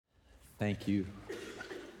Thank you,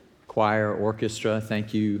 choir, orchestra.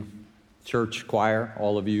 Thank you, church choir,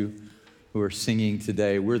 all of you who are singing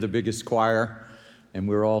today. We're the biggest choir, and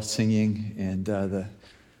we're all singing, and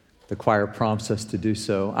the choir prompts us to do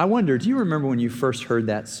so. I wonder, do you remember when you first heard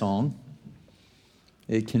that song?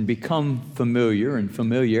 It can become familiar, and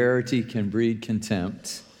familiarity can breed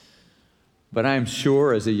contempt. But I'm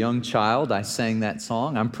sure as a young child, I sang that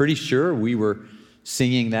song. I'm pretty sure we were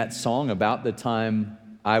singing that song about the time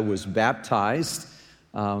I was baptized.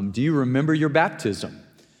 Do you remember your baptism?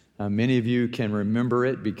 Many of you can remember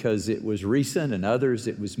it because it was recent, and others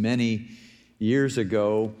it was many years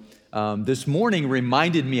ago. This morning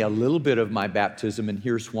reminded me a little bit of my baptism, and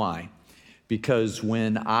here's why. Because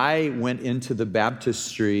when I went into the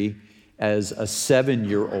baptistry as a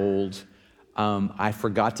 7-year-old, I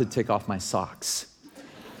forgot to take off my socks.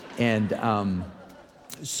 And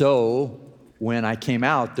so when I came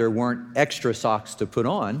out, there weren't extra socks to put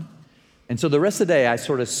on. And so the rest of the day, I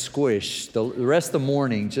sort of squished. The rest of the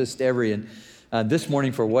morning, just and this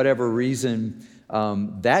morning, for whatever reason,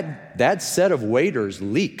 that set of waders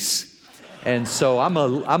leaks. And so I'm a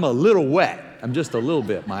little wet. I'm just a little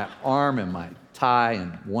bit. My arm and my thigh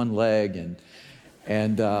and one leg.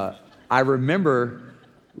 And I remember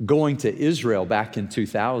going to Israel back in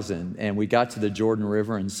 2000, and we got to the Jordan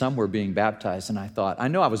River, and some were being baptized, and I thought, I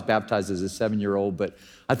know I was baptized as a 7-year-old, but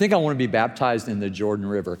I think I want to be baptized in the Jordan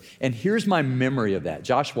River. And here's my memory of that.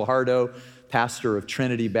 Josh Wahardo, pastor of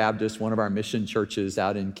Trinity Baptist, one of our mission churches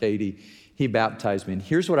out in Katy, he baptized me, and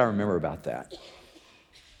here's what I remember about that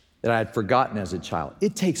I had forgotten as a child.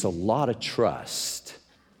 It takes a lot of trust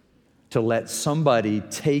to let somebody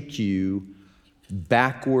take you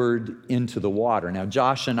backward into the water. Now,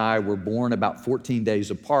 Josh and I were born about 14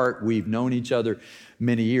 days apart. We've known each other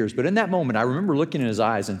many years. But in that moment, I remember looking in his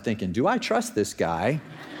eyes and thinking, do I trust this guy?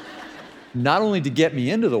 Not only to get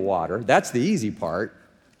me into the water, that's the easy part,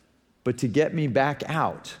 but to get me back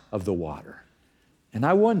out of the water. And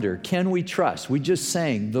I wonder, can we trust? We just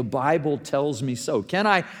sang, the Bible tells me so. Can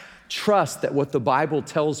I trust that what the Bible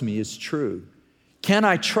tells me is true? Can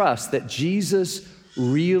I trust that Jesus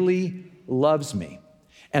really loves me?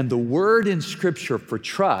 And the word in Scripture for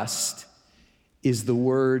trust is the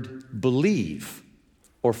word believe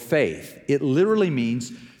or faith. It literally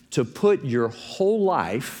means to put your whole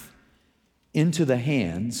life into the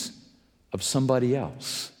hands of somebody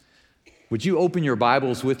else. Would you open your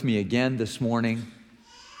Bibles with me again this morning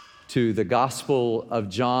to the Gospel of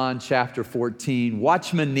John, chapter 14.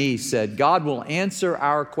 Watchman Nee said, God will answer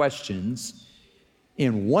our questions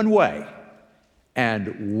in one way,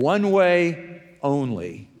 and one way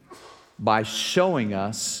only, by showing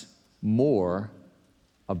us more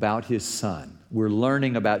about His Son. We're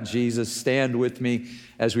learning about Jesus. Stand with me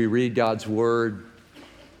as we read God's Word.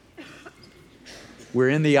 We're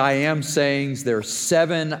in the I am sayings. There are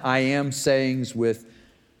 7 I am sayings with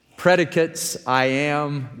predicates. I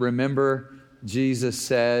am, remember, Jesus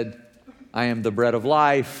said, I am the bread of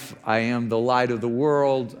life. I am the light of the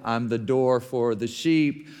world. I'm the door for the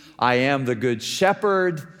sheep. I am the good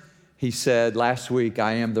shepherd. He said last week,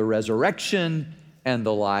 I am the resurrection and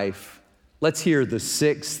the life. Let's hear the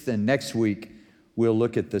 6th, and next week we'll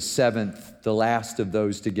look at the 7th, the last of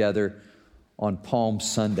those together on Palm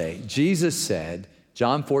Sunday. Jesus said,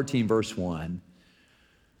 John 14, verse 1,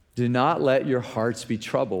 do not let your hearts be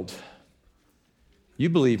troubled. You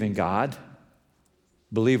believe in God,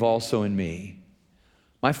 believe also in me.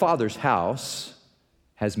 My Father's house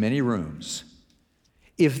has many rooms.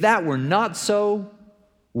 If that were not so,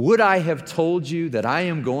 would I have told you that I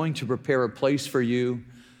am going to prepare a place for you?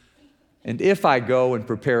 And if I go and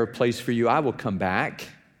prepare a place for you, I will come back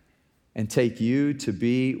and take you to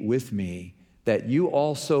be with me, that you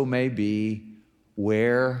also may be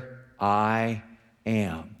where I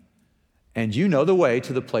am. And you know the way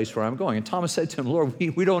to the place where I'm going. And Thomas said to him, Lord,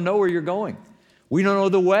 we don't know where you're going. We don't know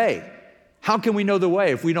the way. How can we know the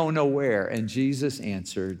way if we don't know where? And Jesus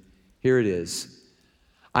answered, here it is.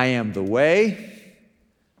 I am the way,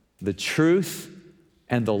 the truth,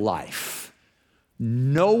 and the life.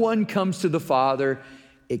 No one comes to the Father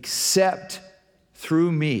except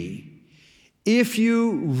through me. If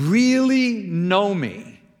you really know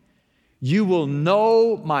me, you will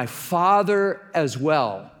know my Father as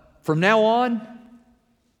well. From now on,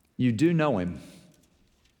 you do know him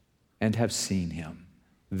and have seen him.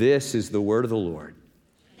 This is the word of the Lord.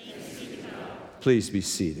 Please be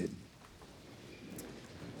seated.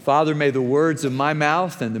 Father, may the words of my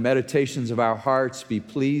mouth and the meditations of our hearts be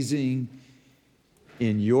pleasing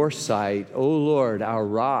in your sight, O Lord, our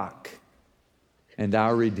rock and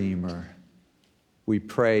our Redeemer. We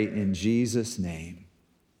pray in Jesus' name,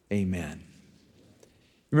 amen.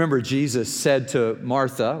 Remember, Jesus said to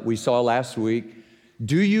Martha, we saw last week,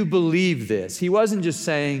 do you believe this? He wasn't just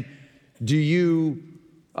saying, do you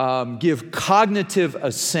give cognitive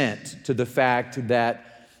assent to the fact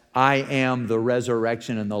that I am the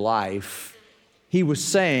resurrection and the life? He was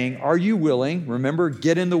saying, are you willing, remember,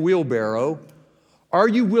 get in the wheelbarrow, are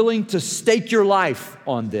you willing to stake your life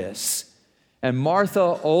on this? And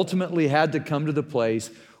Martha ultimately had to come to the place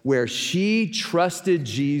where she trusted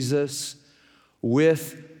Jesus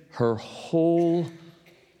with her whole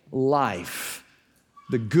life.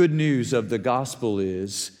 The good news of the gospel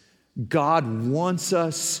is God wants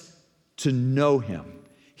us to know him.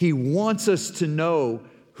 He wants us to know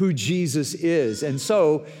who Jesus is. And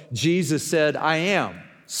so Jesus said, I am.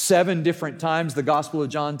 7 different times the Gospel of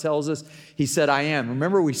John tells us he said, I am.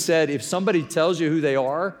 Remember we said, if somebody tells you who they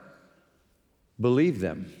are, believe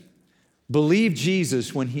them. Believe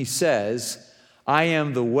Jesus when he says, I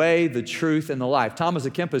am the way, the truth, and the life. Thomas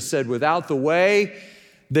of Kempis said, without the way,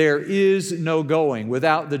 there is no going.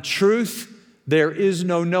 Without the truth, there is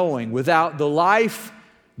no knowing. Without the life,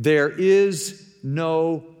 there is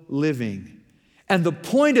no living. And the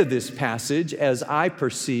point of this passage, as I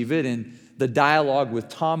perceive it in the dialogue with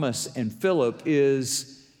Thomas and Philip,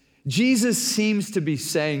 is Jesus seems to be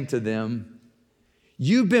saying to them,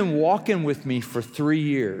 you've been walking with me for 3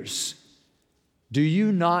 years. Do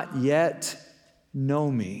you not yet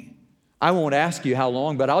know me? I won't ask you how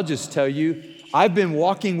long, but I'll just tell you, I've been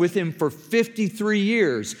walking with him for 53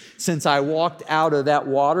 years since I walked out of that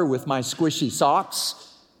water with my squishy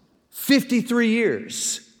socks. 53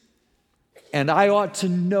 years. And I ought to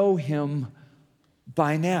know him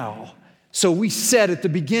by now. So we said at the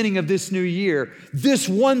beginning of this new year, this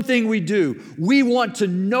one thing we do, we want to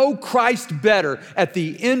know Christ better at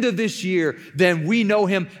the end of this year than we know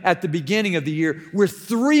him at the beginning of the year. We're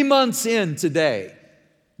 3 months in today.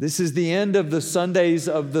 This is the end of the Sundays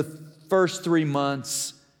of the first 3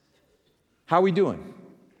 months. How are we doing?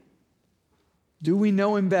 Do we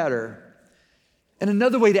know him better? And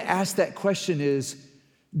another way to ask that question is,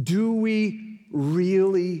 do we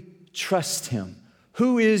really trust him?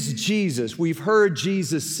 Who is Jesus? We've heard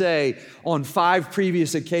Jesus say on 5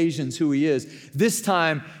 previous occasions who he is. This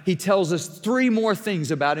time, he tells us 3 more things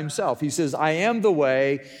about himself. He says, I am the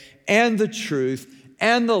way and the truth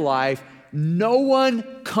and the life. No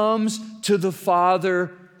one comes to the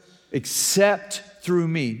Father except through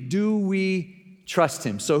me. Do we trust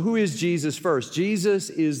him? So who is Jesus first? Jesus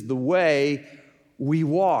is the way we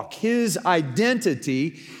walk. His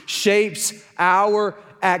identity shapes our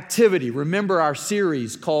activity. Remember our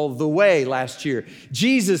series called The Way last year.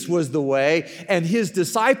 Jesus was the way, and his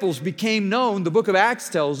disciples became known, the book of Acts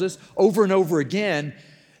tells us over and over again,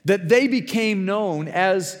 that they became known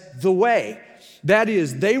as the way. That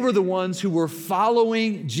is, they were the ones who were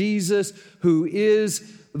following Jesus, who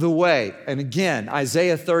is the way. And again,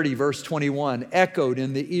 Isaiah 30, verse 21, echoed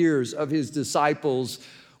in the ears of his disciples,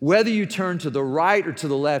 whether you turn to the right or to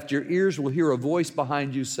the left, your ears will hear a voice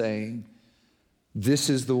behind you saying, this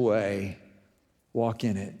is the way, walk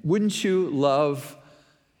in it. Wouldn't you love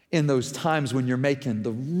in those times when you're making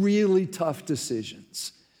the really tough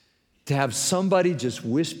decisions to have somebody just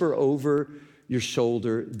whisper over your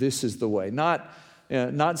shoulder, this is the way. Not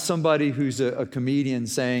somebody who's a comedian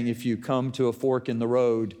saying, if you come to a fork in the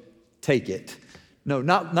road, take it. No,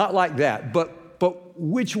 not like that. But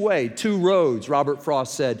which way? 2 roads, Robert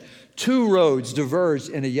Frost said. 2 roads diverged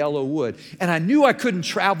in a yellow wood. And I knew I couldn't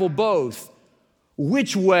travel both.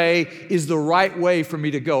 Which way is the right way for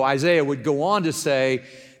me to go? Isaiah would go on to say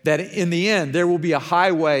that in the end, there will be a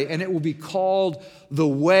highway, and it will be called the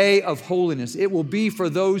way of holiness. It will be for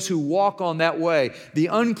those who walk on that way. The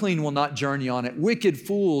unclean will not journey on it. Wicked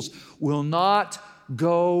fools will not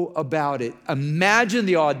go about it. Imagine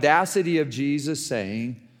the audacity of Jesus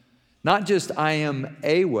saying, not just I am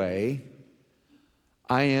a way,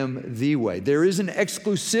 I am the way. There is an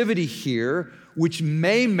exclusivity here which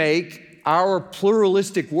may make our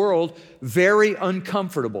pluralistic world very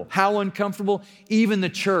uncomfortable. How uncomfortable? Even the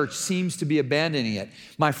church seems to be abandoning it.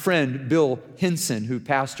 My friend Bill Hinson, who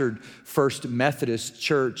pastored First Methodist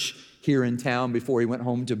Church here in town before he went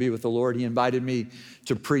home to be with the Lord, he invited me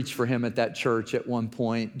to preach for him at that church at one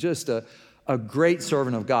point. Just a great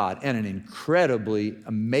servant of God and an incredibly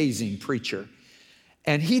amazing preacher.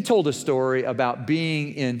 And he told a story about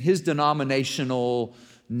being in his denominational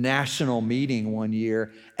national meeting one year,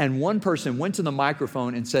 and one person went to the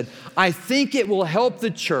microphone and said, I think it will help the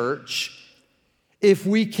church if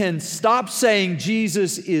we can stop saying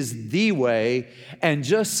Jesus is the way and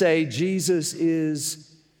just say Jesus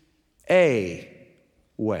is a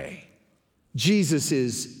way. Jesus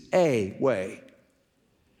is a way.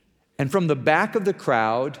 And from the back of the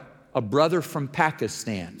crowd, a brother from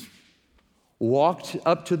Pakistan walked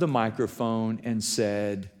up to the microphone and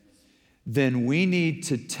said, then we need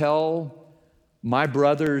to tell my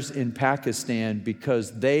brothers in Pakistan,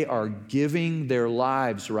 because they are giving their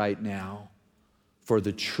lives right now for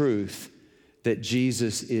the truth that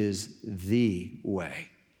Jesus is the way.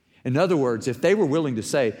 In other words, if they were willing to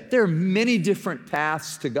say, there are many different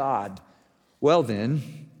paths to God, well then,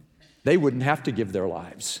 they wouldn't have to give their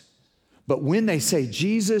lives. But when they say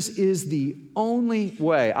Jesus is the only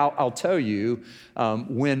way, I'll tell you,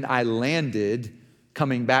 when I landed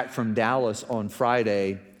coming back from Dallas on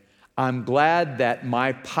Friday, I'm glad that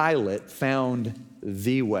my pilot found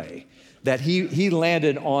the way, that he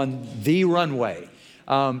landed on the runway.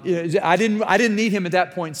 I didn't need him at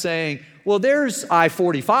that point saying, well, there's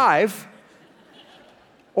I-45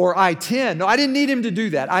 or I-10. No, I didn't need him to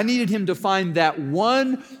do that. I needed him to find that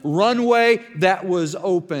one runway that was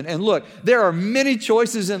open. And look, there are many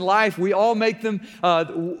choices in life. We all make them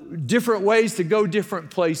different ways to go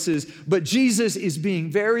different places. But Jesus is being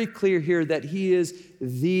very clear here that he is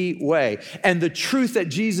the way. And the truth that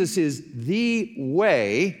Jesus is the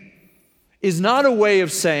way is not a way of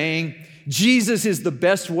saying, Jesus is the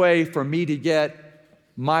best way for me to get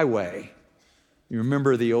my way. You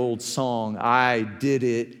remember the old song, I did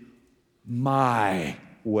it my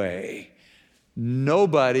way.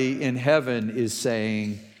 Nobody in heaven is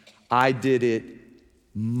saying, I did it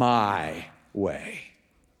my way.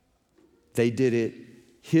 They did it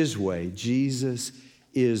his way. Jesus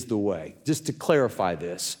is the way. Just to clarify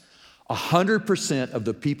this, 100% of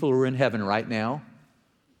the people who are in heaven right now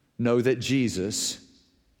know that Jesus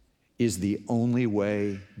is the only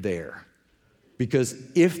way there. Because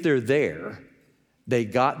if they're there, they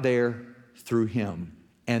got there through him.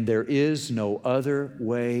 And there is no other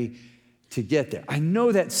way to get there. I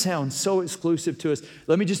know that sounds so exclusive to us.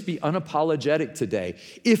 Let me just be unapologetic today.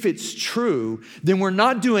 If it's true, then we're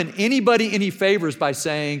not doing anybody any favors by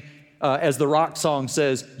saying, as the rock song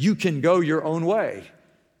says, you can go your own way.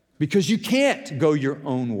 Because you can't go your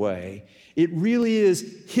own way. It really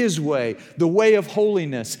is his way, the way of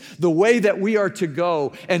holiness, the way that we are to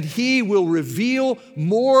go. And he will reveal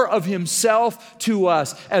more of himself to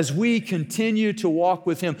us as we continue to walk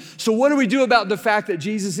with him. So what do we do about the fact that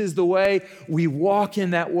Jesus is the way? We walk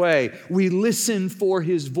in that way. We listen for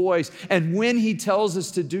his voice. And when he tells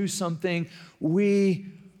us to do something, we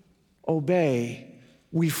obey.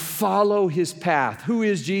 We follow his path. Who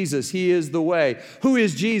is Jesus? He is the way. Who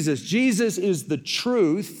is Jesus? Jesus is the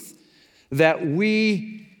truth that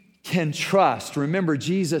we can trust. Remember,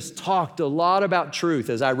 Jesus talked a lot about truth.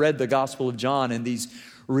 As I read the Gospel of John in these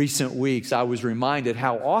recent weeks, I was reminded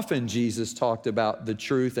how often Jesus talked about the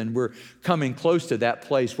truth, and we're coming close to that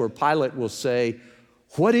place where Pilate will say,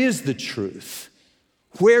 what is the truth?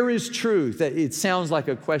 Where is truth? It sounds like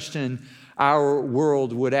a question our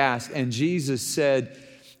world would ask. And Jesus said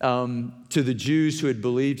to the Jews who had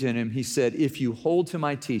believed in him, he said, if you hold to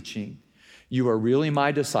my teaching, you are really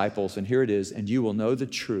my disciples, and here it is, and you will know the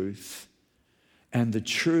truth, and the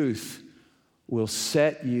truth will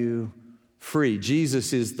set you free.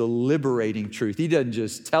 Jesus is the liberating truth. He doesn't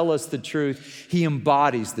just tell us the truth, he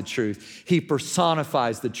embodies the truth. He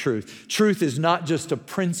personifies the truth. Truth is not just a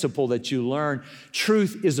principle that you learn.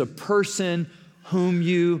 Truth is a person whom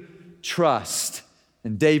you trust.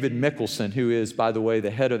 And David Mickelson, who is, by the way,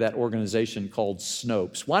 the head of that organization called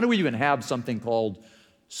Snopes. Why do we even have something called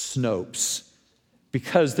Snopes?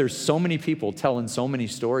 Because there's so many people telling so many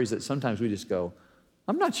stories that sometimes we just go,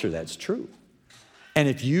 I'm not sure that's true. And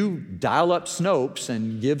if you dial up Snopes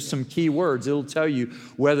and give some key words, it'll tell you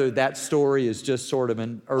whether that story is just sort of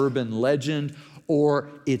an urban legend or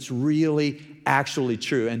it's really actually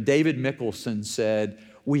true. And David Mickelson said,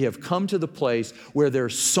 we have come to the place where there are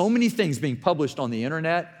so many things being published on the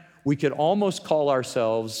internet, we could almost call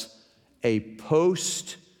ourselves a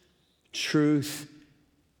post-truth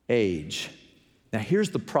age. Now, here's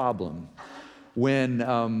the problem. When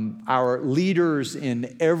our leaders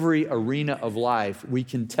in every arena of life, we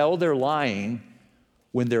can tell they're lying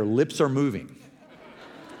when their lips are moving.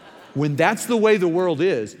 When that's the way the world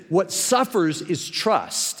is, what suffers is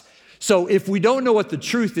trust. So if we don't know what the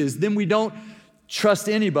truth is, then we don't trust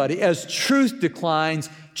anybody. As truth declines,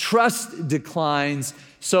 trust declines.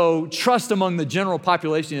 So trust among the general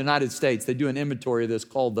population of the United States, they do an inventory of this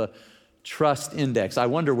called the Trust Index. I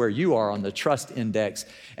wonder where you are on the Trust Index.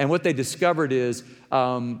 And what they discovered is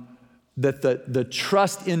that the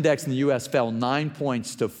trust index in the U.S. fell 9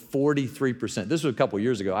 points to 43%. This was a couple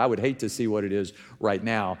years ago. I would hate to see what it is right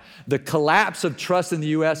now. The collapse of trust in the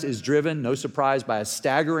U.S. is driven, no surprise, by a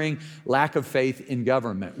staggering lack of faith in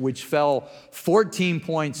government, which fell 14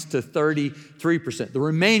 points to 33%. The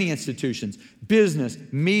remaining institutions, business,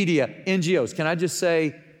 media, NGOs, can I just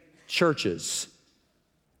say churches,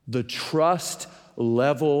 the trust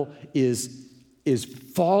level is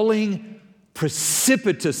falling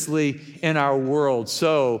precipitously in our world.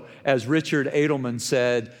 So, as Richard Edelman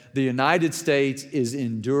said, the United States is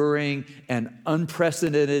enduring an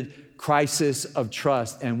unprecedented crisis of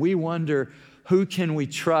trust. And we wonder, who can we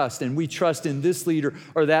trust? And we trust in this leader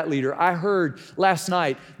or that leader. I heard last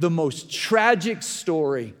night the most tragic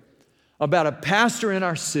story about a pastor in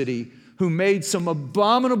our city who made some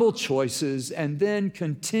abominable choices and then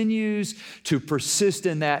continues to persist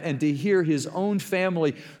in that, and to hear his own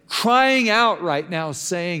family crying out right now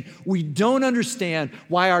saying, we don't understand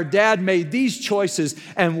why our dad made these choices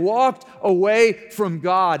and walked away from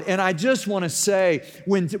God. And I just want to say,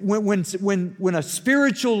 when a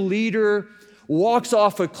spiritual leader walks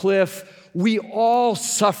off a cliff, we all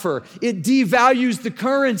suffer. It devalues the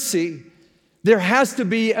currency. There has to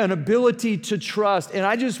be an ability to trust. And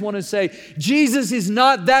I just want to say, Jesus is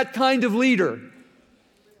not that kind of leader.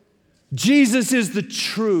 Jesus is the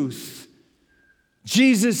truth.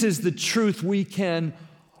 Jesus is the truth we can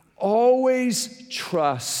always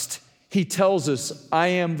trust. He tells us, I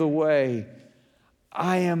am the way.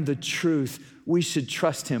 I am the truth. We should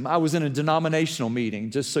trust him. I was in a denominational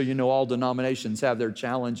meeting, just so you know, all denominations have their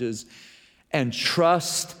challenges. And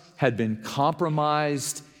trust had been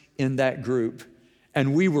compromised in that group,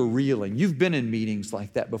 and we were reeling. You've been in meetings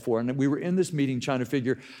like that before, and we were in this meeting trying to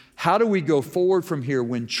figure, how do we go forward from here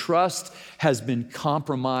when trust has been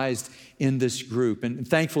compromised in this group? And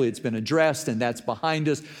thankfully it's been addressed, and that's behind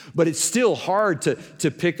us, but it's still hard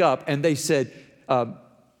to pick up. And they said,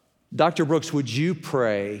 Dr. Brooks, would you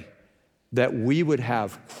pray that we would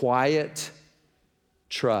have quiet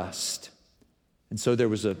trust? And so there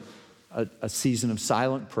was a season of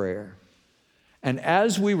silent prayer. And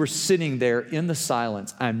as we were sitting there in the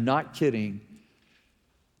silence, I'm not kidding,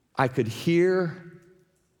 I could hear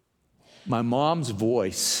my mom's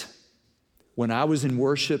voice when I was in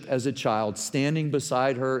worship as a child, standing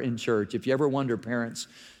beside her in church. If you ever wonder, parents,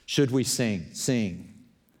 should we sing? Sing.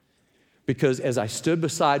 Because as I stood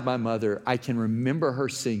beside my mother, I can remember her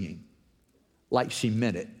singing like she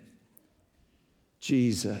meant it.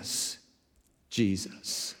 Jesus,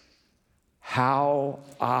 Jesus, how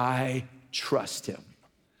I trust him,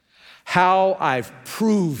 how I've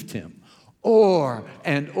proved him, o'er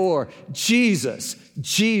and o'er. Jesus,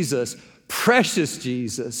 Jesus, precious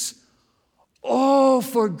Jesus. Oh,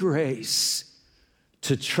 for grace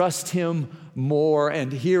to trust him more.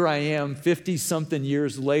 And here I am 50-something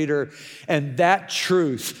years later, and that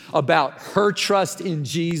truth about her trust in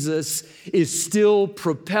Jesus is still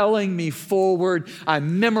propelling me forward. I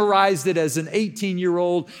memorized it as an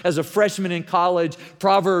 18-year-old, as a freshman in college,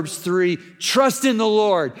 Proverbs 3, trust in the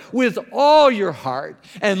Lord with all your heart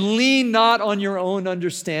and lean not on your own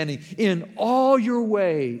understanding. In all your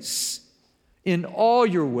ways,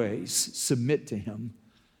 submit to him,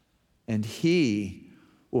 and he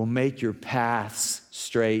will make your paths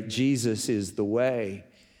straight. Jesus is the way.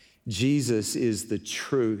 Jesus is the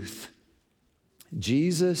truth.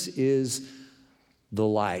 Jesus is the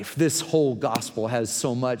life. This whole gospel has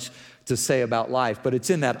so much to say about life, but it's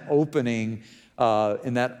in that opening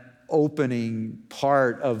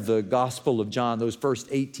part of the Gospel of John, those first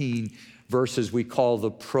 18 verses we call the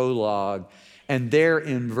prologue. And there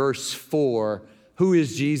in verse 4, who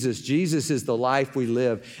is Jesus? Jesus is the life we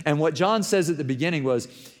live. And what John says at the beginning was,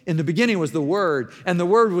 in the beginning was the Word, and the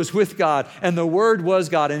Word was with God, and the Word was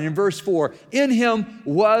God. And in verse 4, in him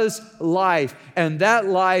was life, and that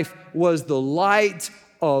life was the light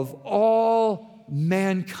of all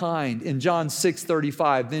mankind. In John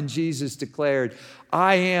 6:35, then Jesus declared,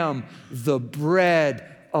 I am the bread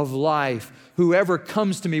of life. Whoever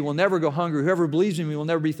comes to me will never go hungry. Whoever believes in me will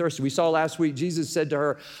never be thirsty. We saw last week, Jesus said to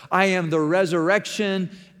her, I am the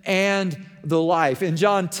resurrection and the life. In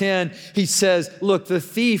John 10, he says, look, the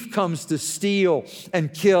thief comes to steal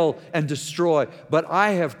and kill and destroy, but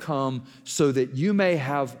I have come so that you may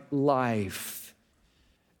have life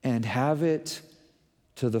and have it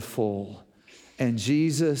to the full. And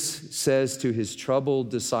Jesus says to his troubled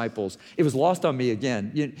disciples, it was lost on me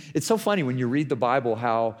again. It's so funny when you read the Bible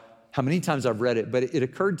how many times I've read it, but it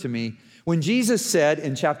occurred to me when Jesus said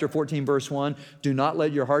in chapter 14, verse 1, do not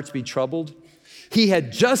let your hearts be troubled. He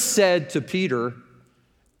had just said to Peter,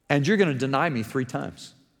 and you're going to deny me 3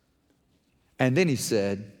 times. And then he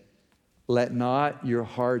said, Let not your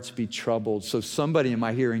hearts be troubled. So somebody in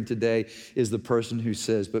my hearing today is the person who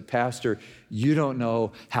says, but Pastor, you don't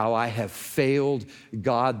know how I have failed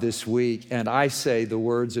God this week. And I say the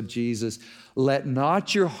words of Jesus, let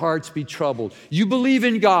not your hearts be troubled. You believe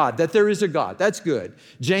in God, that there is a God. That's good.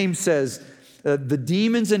 James says, the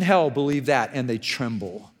demons in hell believe that and they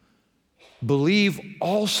tremble. Believe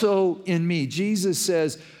also in me. Jesus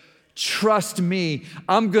says, trust me,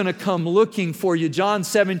 I'm going to come looking for you. John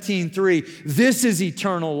 17:3, this is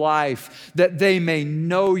eternal life, that they may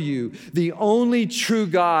know you, the only true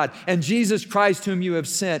God, and Jesus Christ whom you have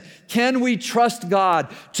sent. Can we trust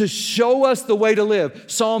God to show us the way to live?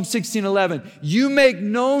 Psalm 16:11, you make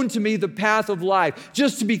known to me the path of life.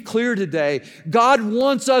 Just to be clear today, God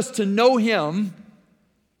wants us to know Him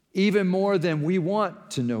even more than we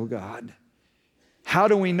want to know God. How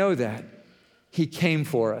do we know that? He came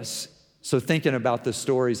for us. So thinking about the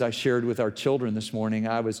stories I shared with our children this morning,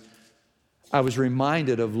 I was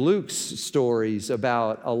reminded of Luke's stories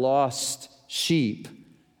about a lost sheep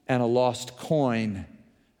and a lost coin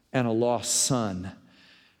and a lost son,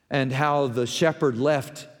 and how the shepherd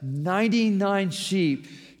left 99 sheep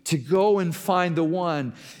to go and find the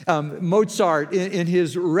one. Mozart in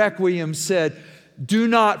his Requiem said, do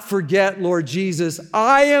not forget, Lord Jesus,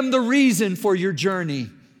 I am the reason for your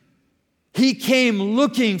journey. He came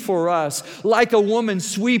looking for us like a woman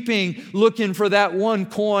sweeping, looking for that one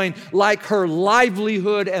coin, like her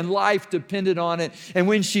livelihood and life depended on it. And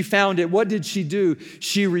when she found it, what did she do?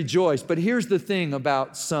 She rejoiced. But here's the thing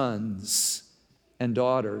about sons and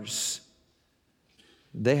daughters.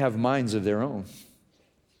 They have minds of their own.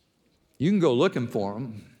 You can go looking for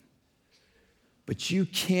them, but you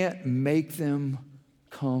can't make them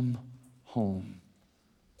come home.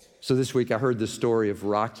 So this week I heard the story of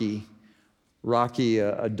Rocky. Rocky,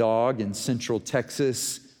 a dog in central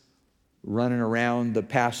Texas, running around the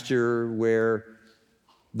pasture where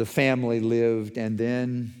the family lived, and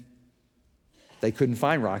then they couldn't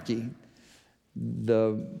find Rocky.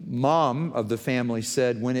 The mom of the family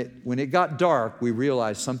said, when it got dark, we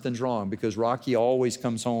realized something's wrong, because Rocky always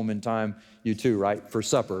comes home in time, you too, right, for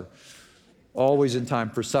supper. Always in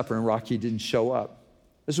time for supper, and Rocky didn't show up.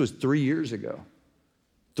 This was 3 years ago.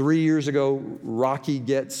 3 years ago, Rocky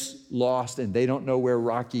gets lost and they don't know where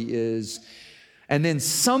Rocky is. And then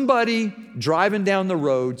somebody driving down the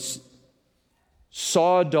road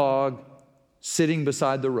saw a dog sitting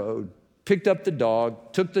beside the road, picked up the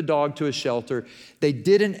dog, took the dog to a shelter. They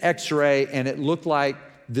did an x-ray and it looked like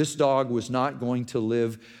this dog was not going to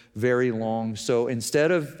live very long. So instead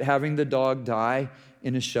of having the dog die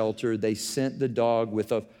in a shelter, they sent the dog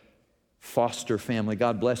with a foster family.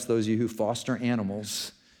 God bless those of you who foster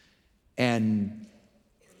animals. And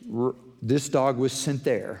this dog was sent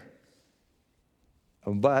there.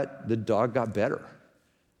 But the dog got better.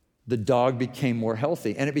 The dog became more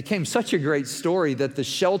healthy. And it became such a great story that the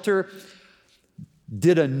shelter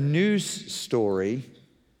did a news story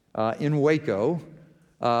in Waco,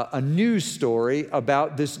 a news story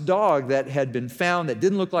about this dog that had been found that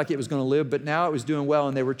didn't look like it was going to live, but now it was doing well.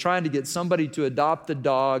 And they were trying to get somebody to adopt the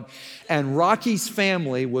dog. And Rocky's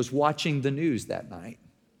family was watching the news that night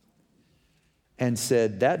and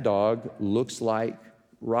said, that dog looks like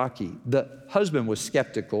Rocky. The husband was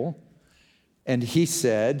skeptical, and he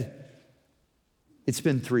said, it's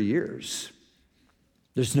been 3 years.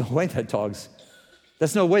 There's no way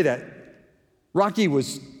that's no way that Rocky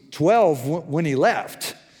was 12 when he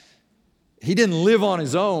left. He didn't live on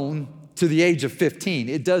his own to the age of 15.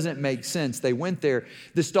 It doesn't make sense. They went there.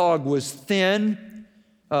 This dog was thin,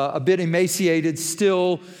 a bit emaciated,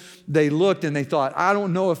 still. They looked and they thought, I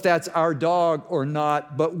don't know if that's our dog or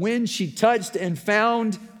not. But when she touched and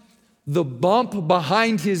found the bump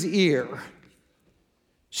behind his ear,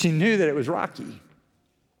 she knew that it was Rocky.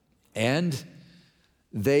 And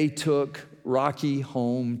they took Rocky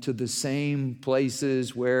home to the same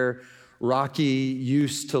places where Rocky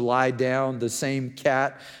used to lie down. The same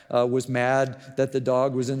cat was mad that the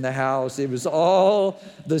dog was in the house. It was all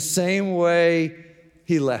the same way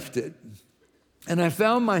he left it. And I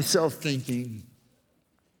found myself thinking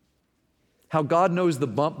how God knows the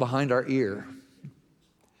bump behind our ear.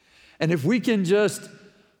 And if we can just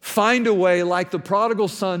find a way, like the prodigal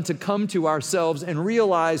son, to come to ourselves and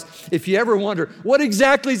realize, if you ever wonder, what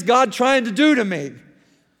exactly is God trying to do to me?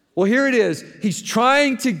 Well, here it is. He's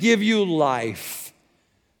trying to give you life.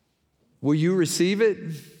 Will you receive it?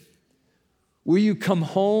 Will you come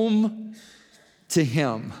home to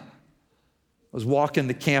Him? I was walking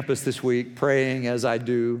the campus this week, praying as I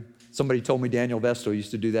do, Somebody told me Daniel Vestal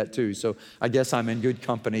used to do that too, so I guess I'm in good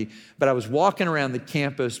company. But I was walking around the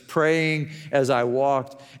campus praying as I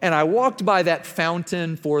walked, and I walked by that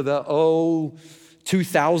fountain for the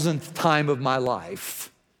 2000th time of my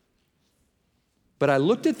life. But I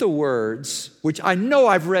looked at the words, which I know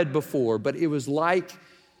I've read before, but it was like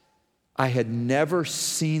I had never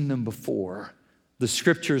seen them before. The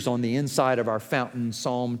scriptures on the inside of our fountain,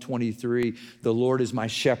 Psalm 23, the Lord is my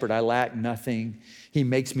shepherd, I lack nothing. He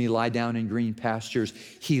makes me lie down in green pastures.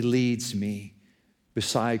 He leads me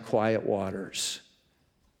beside quiet waters.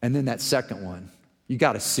 And then that second one, you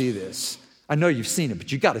got to see this. I know you've seen it,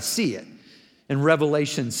 but you got to see it. In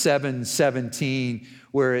Revelation 7:17,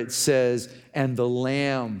 where it says, and the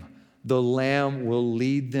Lamb will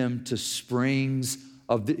lead them to springs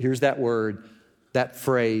of, here's that word, that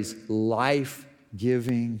phrase,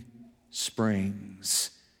 life-giving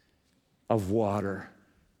springs of water.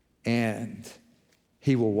 And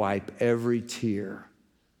he will wipe every tear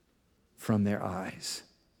from their eyes.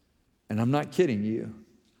 And I'm not kidding you.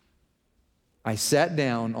 I sat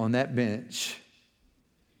down on that bench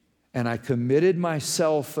and I committed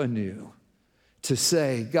myself anew to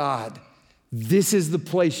say, God, this is the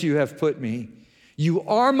place you have put me. You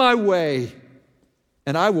are my way,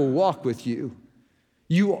 and I will walk with you.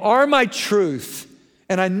 You are my truth,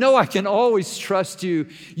 and I know I can always trust you.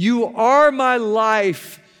 You are my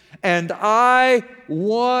life, and I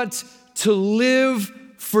want to live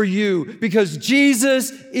for you because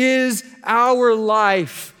Jesus is our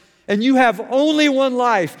life. And you have only one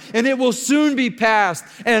life, and it will soon be past,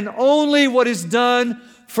 and only what is done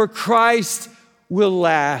for Christ will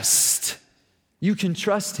last. You can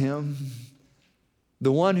trust him.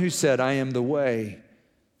 The one who said, I am the way,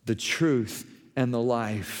 the truth, and the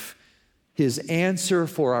life. His answer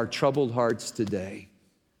for our troubled hearts today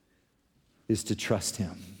is to trust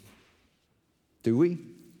him. Do we?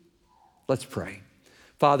 Let's pray.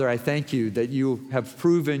 Father, I thank you that you have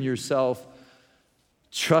proven yourself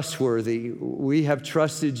trustworthy. We have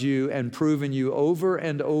trusted you and proven you over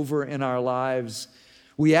and over in our lives.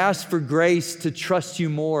 We ask for grace to trust you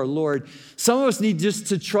more, Lord. Some of us need just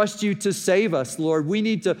to trust you to save us, Lord. We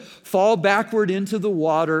need to fall backward into the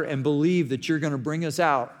water and believe that you're going to bring us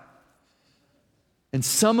out. And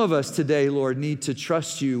some of us today, Lord, need to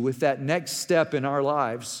trust you with that next step in our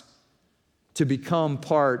lives to become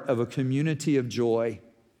part of a community of joy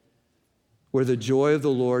where the joy of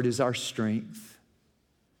the Lord is our strength.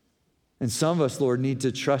 And some of us, Lord, need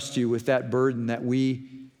to trust you with that burden that we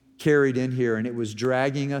carried in here and it was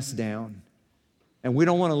dragging us down. And we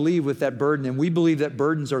don't want to leave with that burden. And we believe that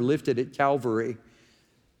burdens are lifted at Calvary.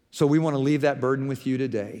 So we want to leave that burden with you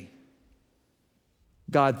today.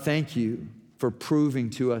 God, thank you for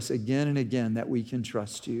proving to us again and again that we can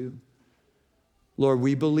trust you. Lord,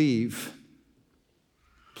 we believe.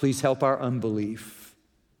 Please help our unbelief.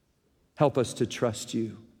 Help us to trust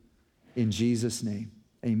you. In Jesus' name,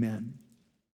 amen.